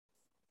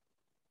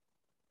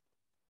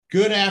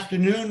Good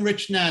afternoon,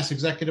 Rich Nass,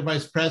 Executive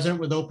Vice President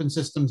with Open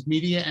Systems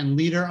Media and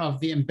leader of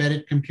the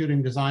Embedded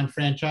Computing Design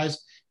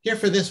franchise, here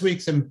for this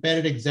week's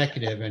Embedded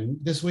Executive. And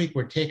this week,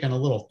 we're taking a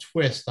little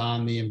twist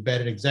on the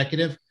Embedded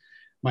Executive.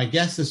 My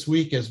guest this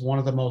week is one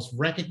of the most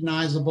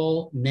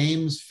recognizable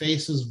names,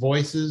 faces,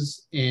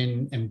 voices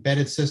in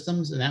embedded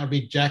systems, and that would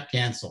be Jack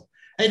Cancel.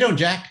 How you doing,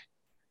 Jack?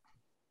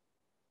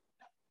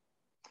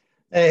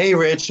 Hey,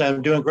 Rich,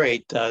 I'm doing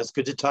great. It's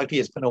good to talk to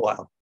you. It's been a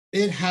while.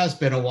 It has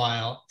been a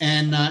while.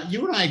 And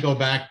you and I go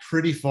back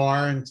pretty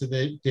far into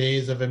the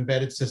days of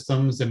Embedded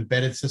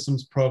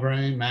Systems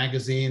Programming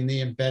Magazine, the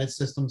Embedded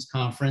Systems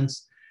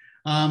Conference.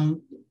 Were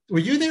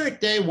you there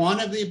at day one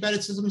of the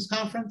Embedded Systems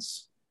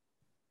Conference?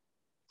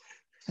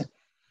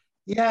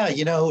 Yeah,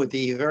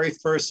 the very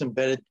first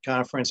embedded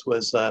conference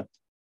was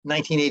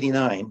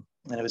 1989,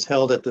 and it was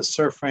held at the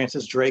Sir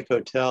Francis Drake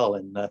Hotel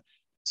in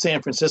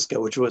San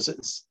Francisco, which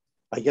was,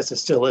 I guess it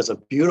still is, a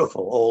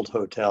beautiful old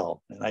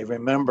hotel. And I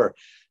remember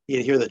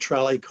you'd hear the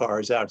trolley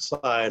cars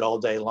outside all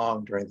day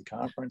long during the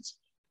conference.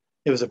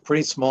 It was a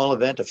pretty small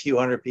event, a few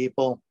hundred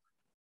people,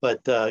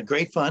 but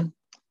great fun.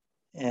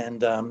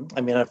 And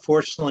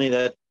unfortunately,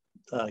 that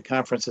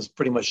conference is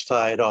pretty much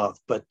died off,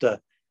 but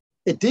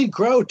it did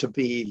grow to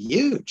be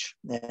huge.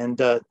 And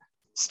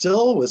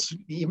still was,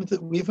 even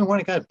when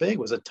it got big,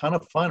 was a ton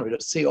of fun. We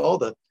just see all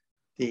the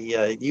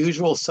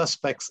usual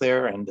suspects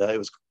there, and it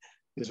was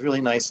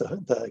really nice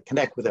to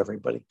connect with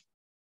everybody.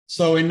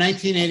 So in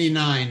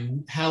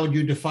 1989, how would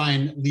you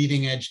define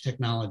leading edge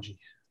technology?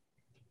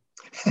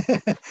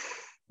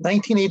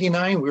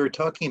 1989, we were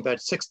talking about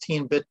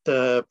 16-bit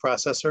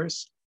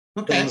processors,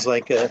 Okay. Things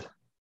like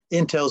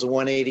Intel's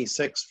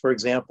 186, for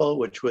example,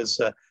 which was,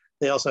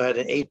 they also had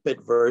an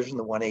 8-bit version,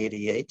 the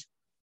 188.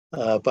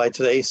 By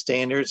today's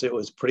standards, it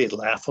was pretty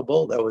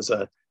laughable.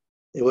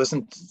 It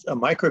wasn't a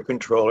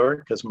microcontroller,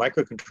 because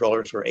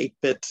microcontrollers were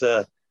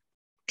 8-bit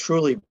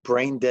truly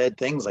brain dead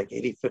things like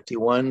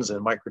 8051s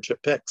and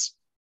microchip PICs.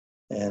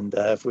 And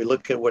if we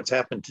look at what's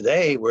happened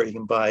today, where you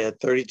can buy a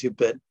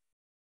 32-bit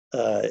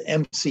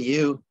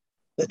MCU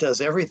that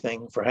does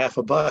everything for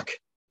 $5,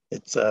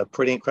 it's a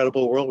pretty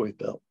incredible world we've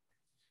built.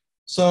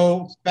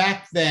 So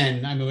back then,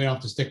 we don't have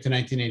to stick to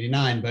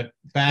 1989, but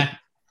back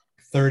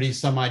 30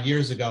 some odd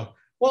years ago,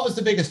 what was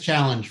the biggest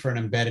challenge for an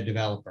embedded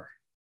developer?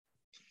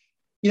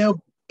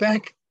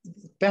 Back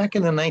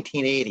in the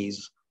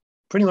 1980s,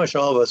 pretty much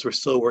all of us were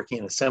still working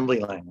in assembly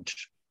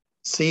language.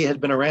 C had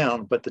been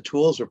around, but the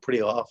tools were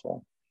pretty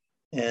awful.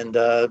 And,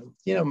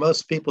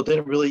 most people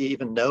didn't really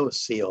even know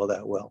C all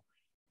that well.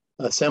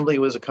 Assembly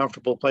was a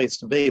comfortable place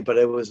to be, but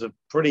it was a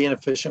pretty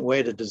inefficient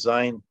way to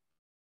design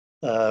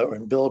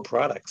and build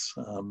products.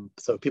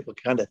 So people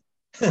kind of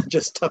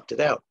just toughed it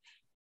out.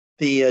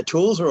 The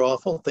tools were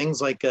awful.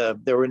 Things like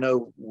there were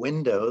no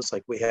Windows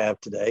like we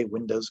have today,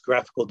 Windows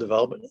graphical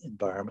development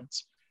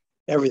environments.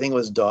 Everything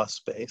was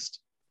DOS based.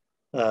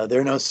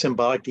 There are no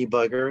symbolic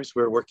debuggers.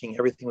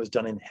 Everything was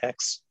done in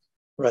hex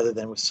rather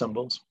than with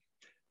symbols.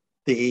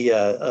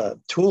 The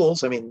tools,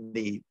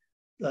 the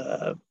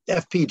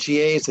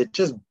FPGAs had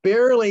just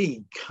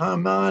barely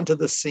come onto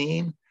the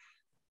scene.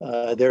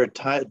 They're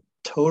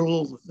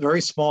total,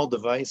 very small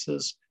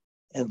devices,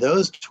 and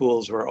those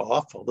tools were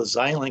awful. The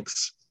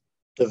Xilinx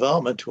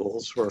development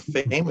tools were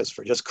famous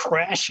for just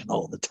crashing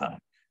all the time.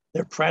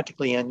 They're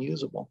practically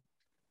unusable.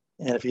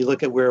 And if you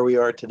look at where we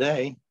are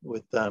today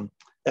with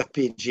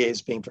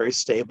FPGAs being very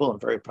stable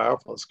and very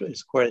powerful,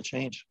 it's quite a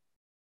change.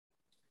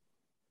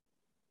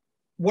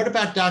 What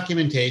about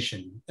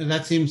documentation?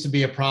 That seems to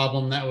be a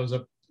problem. That was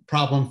a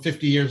problem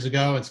 50 years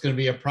ago. It's going to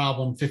be a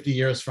problem 50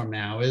 years from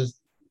now.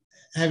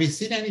 Have you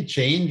seen any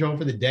change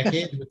over the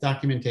decades with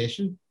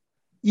documentation?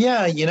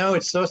 Yeah,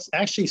 it's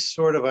actually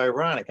sort of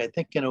ironic. I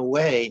think in a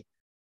way,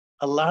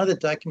 a lot of the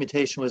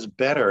documentation was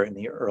better in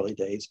the early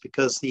days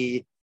because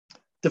the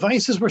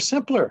devices were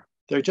simpler.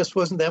 There just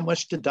wasn't that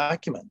much to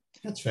document.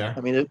 That's fair.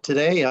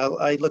 Today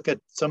I look at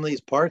some of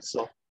these parts,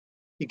 so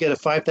you get a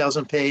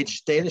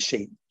 5,000-page data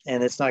sheet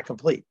and it's not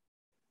complete.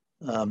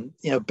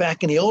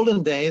 Back in the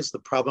olden days, the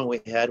problem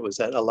we had was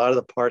that a lot of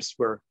the parts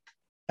were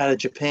out of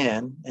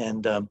Japan,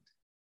 and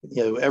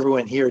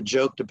everyone here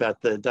joked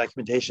about the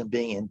documentation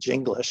being in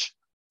Jinglish.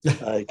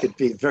 It could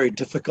be very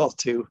difficult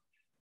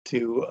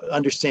to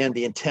understand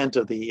the intent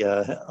of the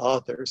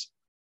authors.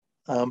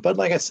 But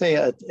like I say,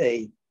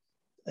 a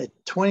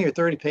 20 or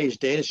 30 page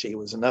data sheet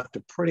was enough to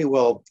pretty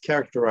well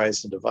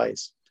characterize the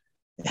device.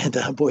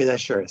 And boy,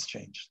 that sure has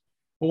changed.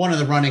 Well, one of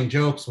the running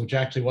jokes, which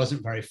actually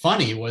wasn't very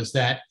funny, was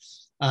that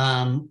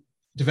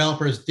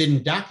developers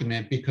didn't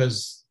document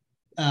because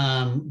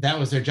that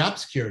was their job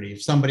security.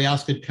 If somebody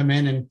else could come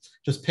in and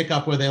just pick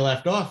up where they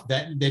left off,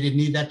 that they didn't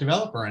need that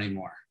developer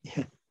anymore.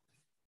 Yeah.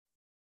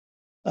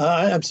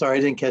 I'm sorry,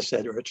 I didn't catch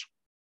that, Rich.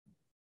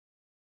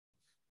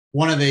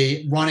 One of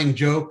the running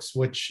jokes,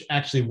 which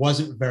actually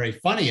wasn't very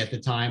funny at the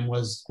time,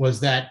 was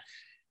that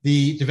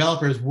the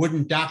developers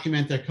wouldn't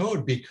document their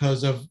code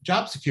because of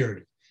job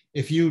security.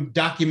 If you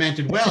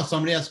documented well,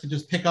 somebody else could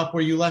just pick up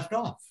where you left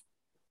off.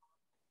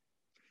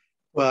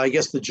 Well, I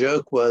guess the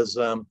joke was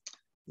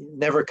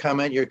never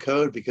comment your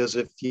code, because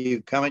if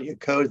you comment your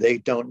code, they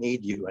don't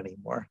need you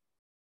anymore.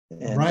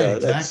 And Right,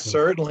 exactly. That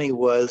certainly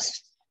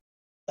was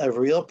a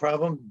real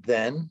problem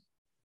then.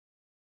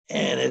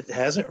 And it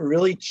hasn't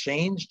really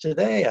changed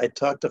today. I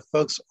talk to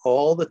folks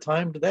all the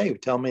time today who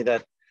tell me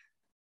that,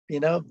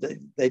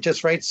 they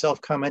just write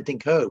self-commenting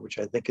code, which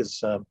I think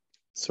is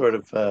sort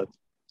of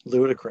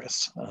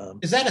ludicrous.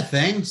 Is that a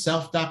thing,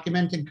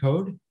 self-documenting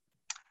code?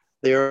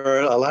 There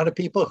are a lot of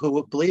people who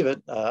will believe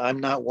it. I'm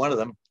not one of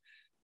them.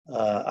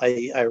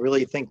 I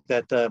really think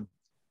that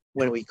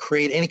when we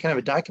create any kind of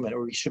a document,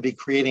 or we should be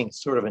creating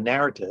sort of a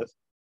narrative,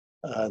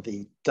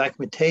 the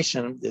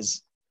documentation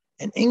is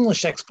an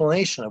English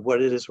explanation of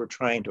what it is we're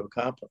trying to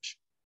accomplish.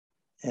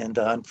 And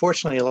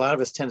unfortunately, a lot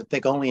of us tend to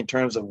think only in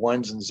terms of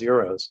ones and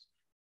zeros,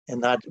 and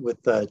not with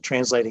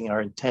translating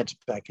our intent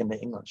back into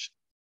English.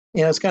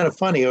 It's kind of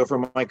funny, over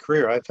my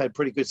career, I've had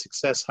pretty good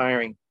success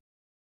hiring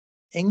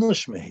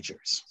English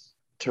majors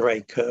to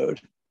write code.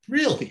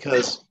 Really?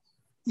 Because,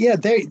 yeah,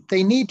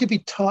 they need to be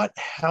taught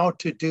how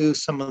to do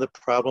some of the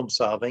problem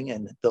solving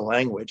and the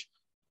language,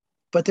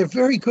 but they're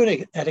very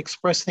good at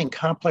expressing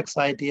complex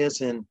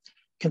ideas in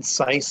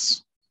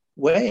concise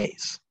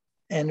ways.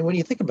 And when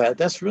you think about it,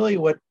 that's really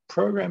what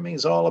programming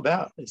is all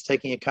about. It's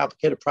taking a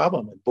complicated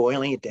problem and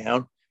boiling it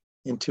down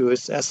into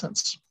its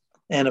essence.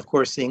 And of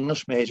course, the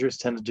English majors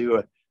tend to do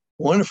a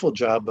wonderful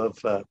job of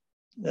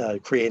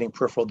creating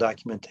peripheral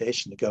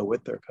documentation to go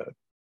with their code.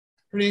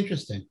 Pretty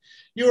interesting.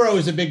 You were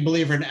always a big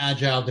believer in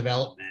agile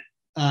development.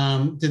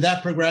 Did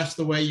that progress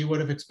the way you would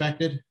have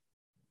expected?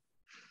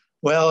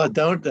 Well, I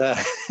don't.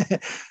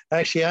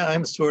 Actually,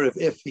 I'm sort of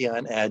iffy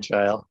on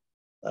agile.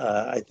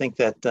 I think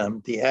that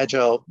the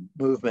agile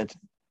movement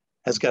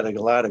has got a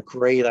lot of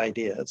great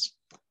ideas,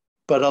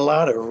 but a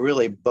lot of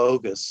really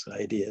bogus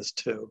ideas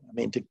too. I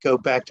mean, to go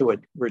back to what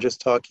we're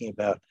just talking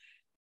about,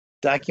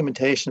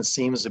 documentation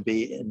seems to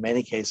be, in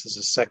many cases,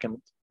 a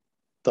second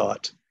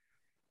thought.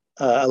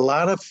 A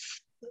lot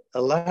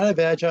of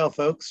agile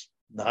folks,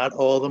 not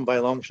all of them by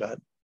a long shot,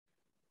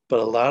 but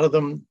a lot of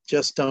them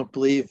just don't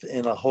believe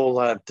in a whole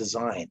lot of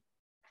design,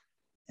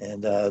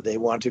 and they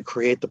want to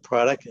create the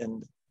product.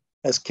 And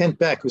as Kent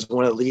Beck, who's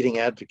one of the leading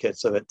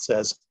advocates of it,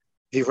 says,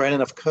 if you write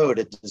enough code,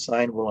 a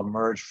design will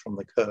emerge from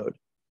the code.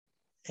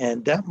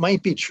 And that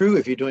might be true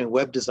if you're doing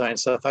web design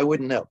stuff. I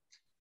wouldn't know.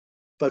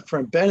 But for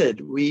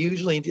embedded, we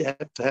usually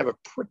have to have a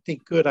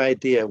pretty good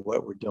idea of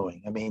what we're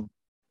doing. I mean,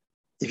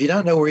 if you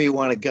don't know where you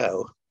want to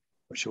go,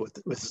 which what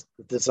the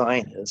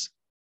design is,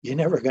 you're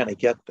never going to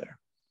get there.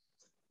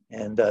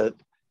 And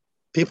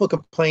people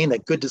complain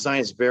that good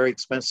design is very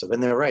expensive,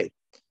 and they're right.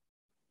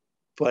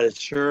 But it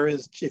sure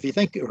is. If you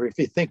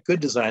think good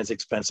design is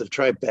expensive,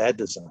 try bad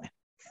design.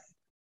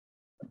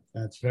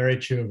 That's very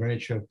true. Very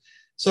true.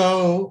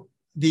 So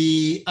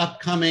the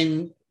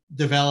upcoming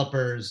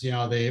developers,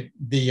 the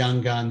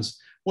young guns,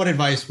 what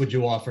advice would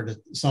you offer to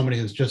somebody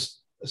who's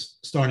just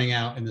starting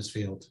out in this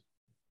field?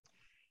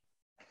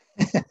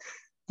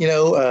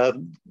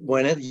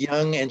 When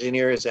young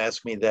engineers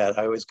ask me that,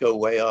 I always go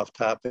way off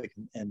topic.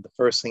 And the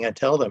first thing I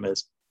tell them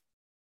is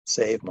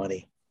save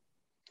money.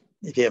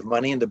 If you have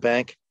money in the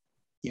bank,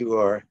 you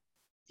are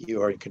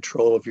in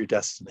control of your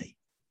destiny.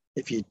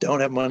 If you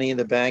don't have money in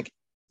the bank,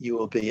 you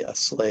will be a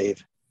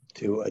slave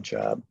to a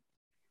job.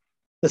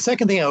 The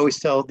second thing I always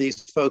tell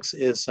these folks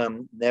is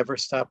never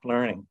stop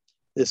learning.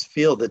 This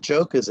field, the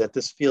joke is that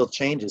this field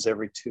changes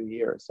every 2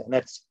 years, and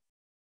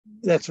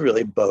that's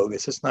really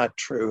bogus. It's not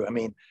true. I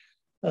mean,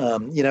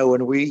 when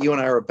you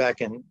and I were back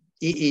in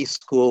EE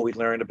school, we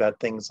learned about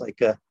things like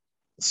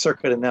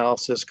circuit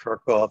analysis,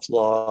 Kirchhoff's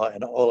law,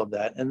 and all of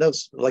that, and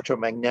those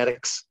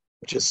electromagnetics,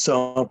 which is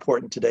so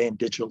important today in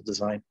digital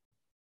design.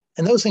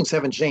 And those things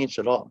haven't changed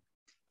at all.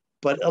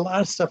 But a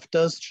lot of stuff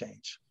does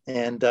change.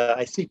 And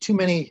I see too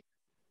many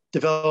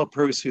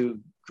developers who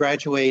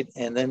graduate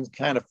and then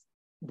kind of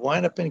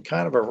wind up in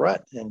kind of a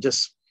rut and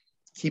just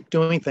keep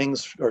doing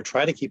things, or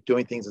try to keep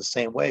doing things the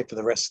same way for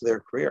the rest of their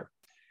career.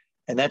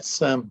 And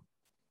that's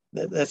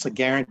a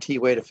guaranteed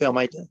way to fail.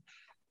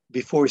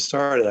 Before we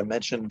started, I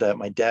mentioned that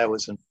my dad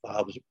was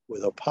involved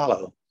with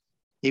Apollo.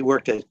 He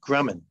worked at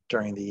Grumman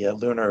during the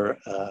lunar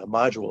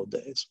module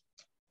days.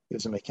 He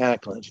was a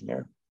mechanical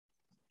engineer.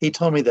 He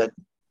told me that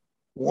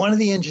one of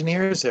the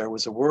engineers there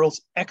was the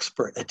world's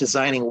expert at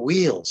designing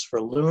wheels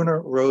for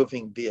lunar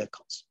roving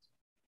vehicles.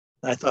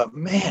 And I thought,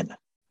 man,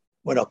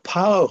 when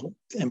Apollo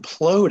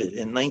imploded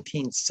in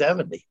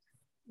 1970,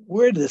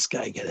 where did this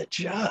guy get a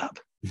job?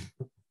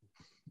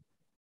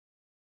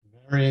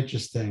 Very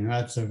interesting.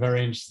 That's a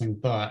very interesting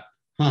thought.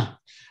 Huh.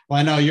 Well,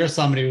 I know you're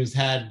somebody who's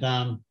had,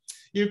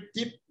 you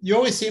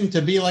always seem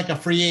to be like a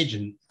free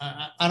agent.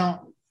 I don't,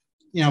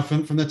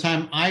 from the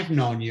time I've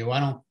known you, I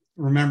don't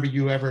remember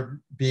you ever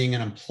being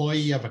an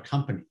employee of a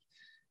company.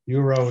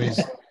 You were always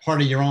part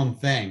of your own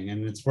thing,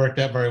 and it's worked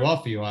out very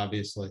well for you,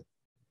 obviously.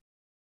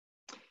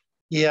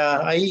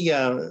 Yeah,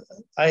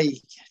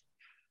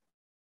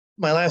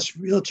 my last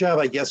real job,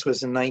 I guess,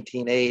 was in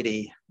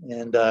 1980,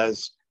 and I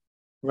was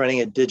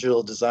running a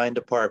digital design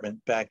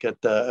department back at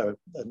a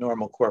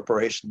normal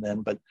corporation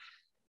then. But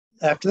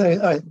After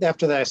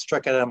that, I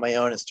struck out on my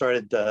own and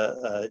started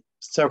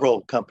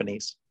several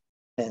companies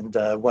and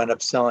wound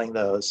up selling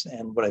those.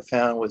 And what I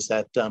found was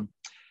that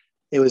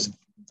it's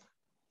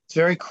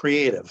very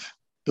creative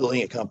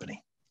building a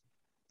company.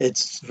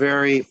 It's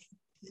very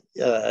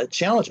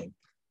challenging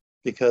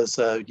because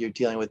you're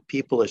dealing with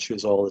people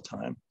issues all the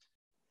time.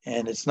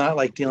 And it's not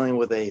like dealing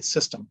with a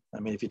system. I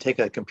mean, if you take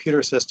a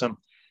computer system,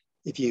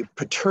 if you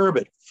perturb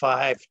it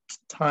 5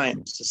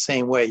 times the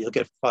same way, you'll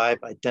get 5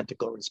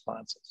 identical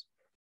responses.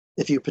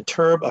 If you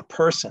perturb a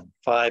person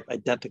 5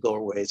 identical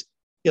ways,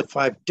 you have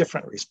 5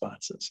 different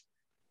responses.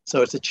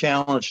 So it's a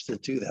challenge to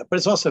do that, but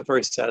it's also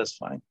very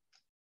satisfying.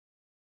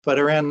 But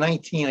around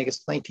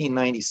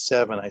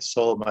 1997, I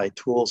sold my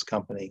tools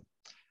company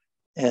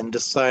and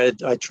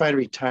decided I tried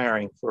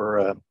retiring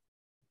for,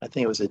 I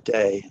think it was a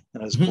day,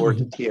 and I was bored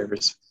to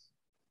tears.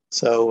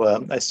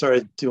 So I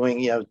started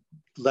doing,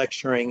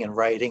 lecturing and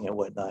writing and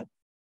whatnot.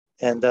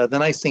 And the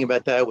nice thing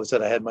about that was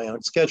that I had my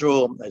own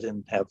schedule. I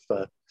didn't have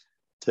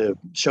to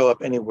show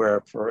up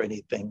anywhere for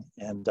anything.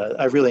 And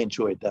I really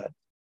enjoyed that.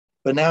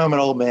 But now I'm an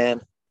old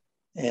man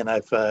and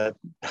I've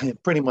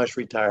pretty much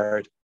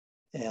retired.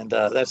 And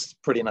that's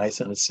pretty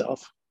nice in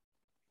itself.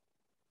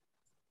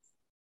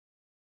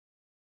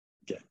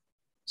 Okay.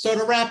 So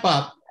to wrap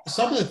up,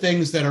 some of the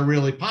things that are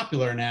really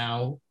popular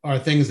now are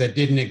things that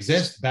didn't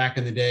exist back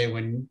in the day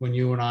when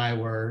you and I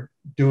were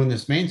doing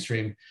this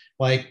mainstream,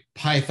 like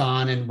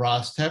Python and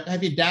Rust.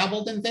 Have you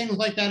dabbled in things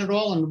like that at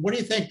all? And what do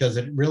you think? Does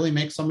it really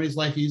make somebody's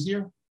life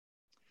easier?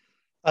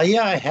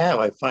 Yeah, I have.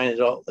 I find it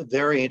all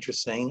very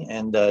interesting.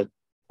 And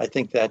I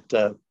think that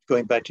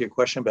going back to your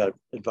question about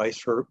advice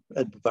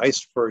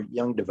for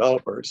young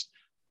developers,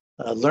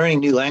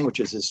 learning new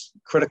languages is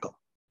critical.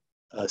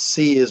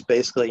 C is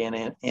basically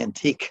an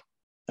antique.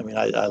 I mean,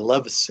 I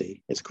love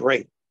C. It's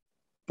great,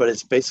 but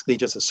it's basically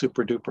just a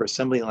super duper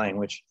assembly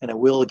language, and it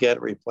will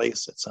get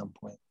replaced at some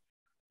point.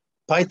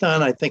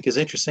 Python, I think, is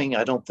interesting.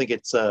 I don't think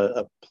it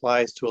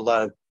applies to a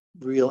lot of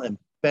real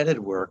embedded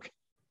work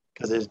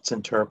because it's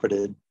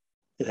interpreted.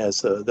 It has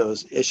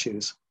those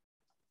issues.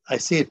 I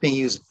see it being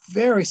used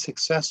very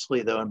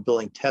successfully, though, in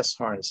building test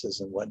harnesses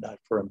and whatnot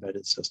for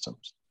embedded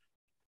systems.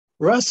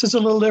 Rust is a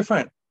little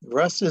different.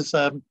 Rust is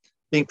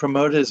being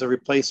promoted as a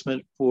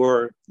replacement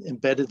for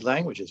embedded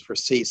languages, for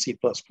C, C++.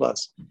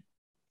 And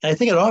I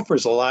think it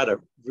offers a lot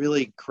of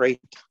really great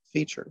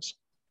features.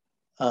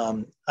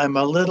 I'm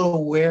a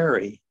little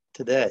wary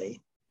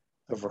today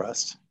of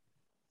Rust.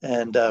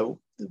 And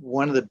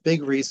one of the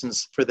big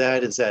reasons for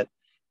that is that,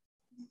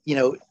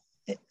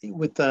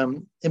 with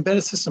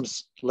embedded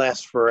systems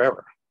last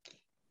forever.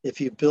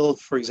 If you build,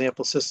 for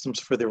example,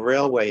 systems for the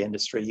railway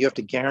industry, you have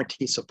to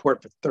guarantee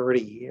support for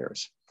 30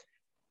 years.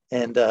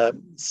 And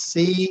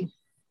C,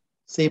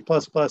 they have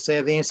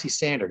ANSI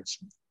standards.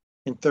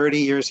 In 30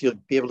 years, you'll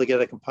be able to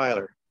get a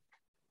compiler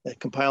that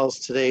compiles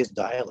today's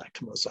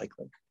dialect, most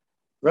likely.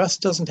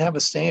 Rust doesn't have a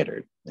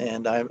standard,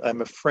 and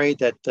I'm afraid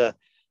that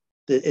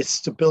its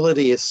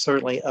stability is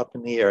certainly up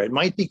in the air. It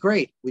might be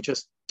great, we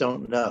just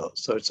don't know.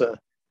 So it's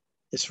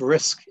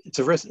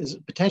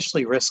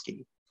potentially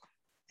risky.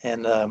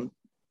 And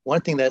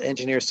one thing that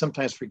engineers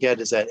sometimes forget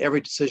is that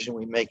every decision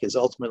we make is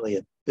ultimately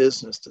a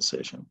business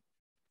decision.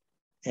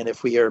 And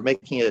if we are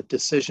making a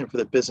decision for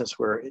the business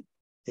where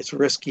it's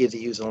risky to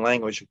use a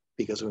language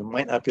because we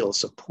might not be able to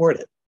support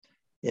it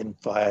in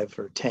 5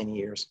 or 10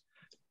 years,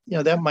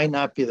 that might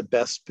not be the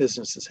best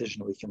business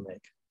decision we can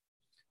make.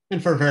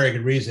 And for a very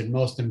good reason.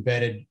 Most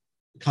embedded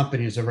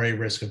companies are very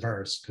risk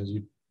averse because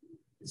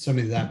some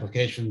of these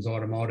applications,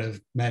 automotive,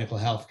 medical,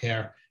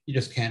 healthcare, you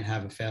just can't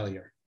have a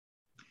failure.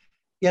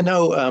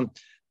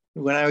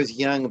 When I was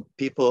young,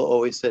 people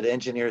always said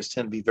engineers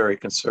tend to be very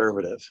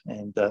conservative,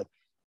 and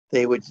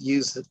they would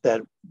use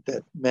that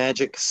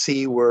magic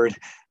C word,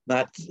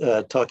 not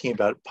talking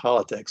about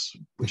politics,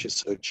 which is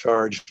so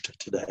charged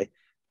today.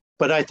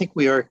 But I think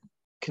we are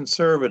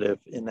conservative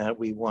in that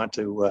we want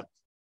to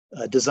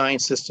design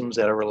systems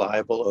that are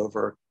reliable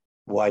over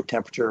wide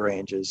temperature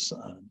ranges,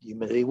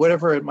 humidity,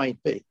 whatever it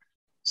might be.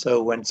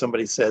 So when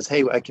somebody says,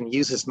 hey, I can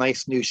use this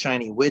nice new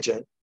shiny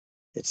widget,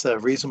 it's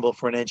reasonable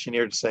for an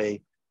engineer to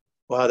say,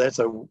 wow, that's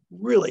a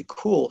really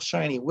cool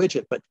shiny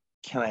widget, but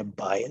can I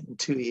buy it in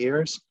 2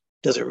 years?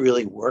 Does it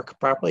really work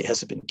properly?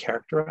 Has it been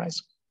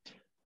characterized?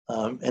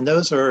 And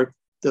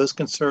those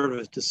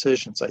conservative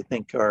decisions, I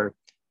think, are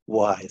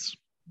wise.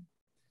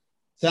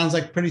 Sounds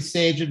like pretty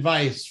sage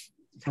advice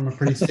from a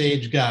pretty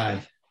sage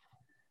guy.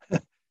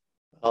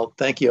 Well,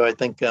 thank you. I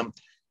think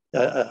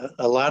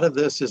a lot of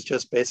this is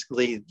just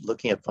basically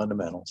looking at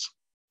fundamentals.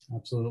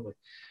 Absolutely.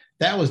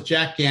 That was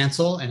Jack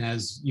Gansel. And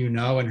as you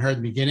know and heard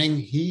in the beginning,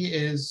 he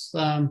is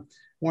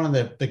one of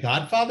the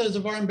godfathers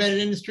of our embedded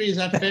industry. Is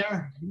that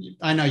fair?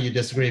 I know you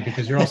disagree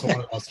because you're also one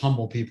of the most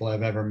humble people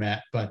I've ever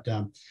met, but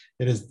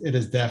it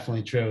is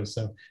definitely true.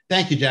 So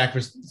thank you, Jack,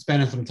 for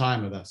spending some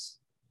time with us.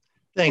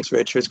 Thanks,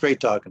 Rich. It's great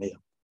talking to you.